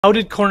How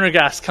did Corner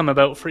Gas come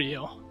about for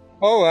you?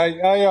 Oh, I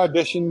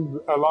auditioned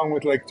along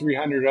with like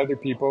 300 other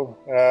people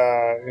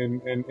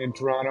in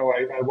Toronto.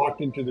 I walked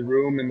into the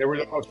room and there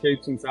were all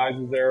shapes and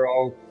sizes there.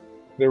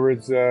 There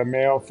was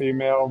male,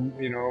 female,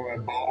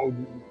 bald,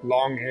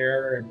 long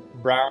hair,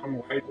 brown,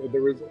 white.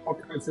 There was all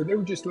kinds. So they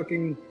were just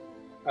looking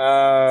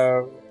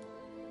uh,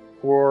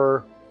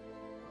 for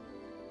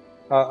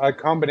a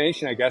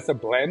combination, I guess, a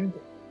blend.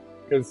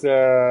 Because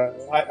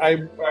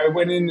I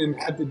went in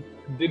and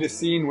did a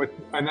scene with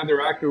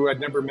another actor who I'd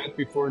never met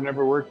before,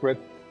 never worked with.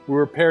 We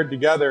were paired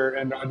together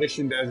and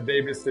auditioned as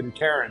Davis and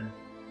Karen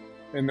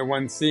in the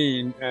one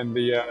scene, and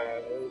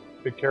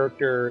the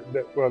character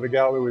the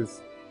gal who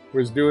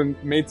was doing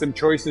made some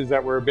choices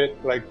that were a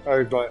bit like, I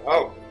was like,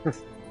 oh,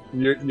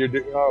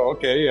 oh,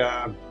 okay,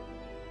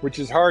 which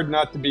is hard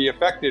not to be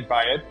affected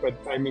by it, but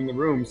I'm in the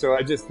room, so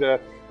I just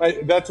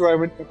that's where I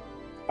went.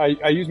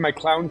 I use my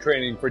clown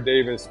training for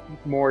Davis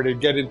more to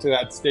get into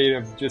that state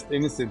of just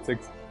innocence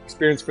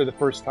experience for the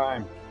first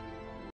time.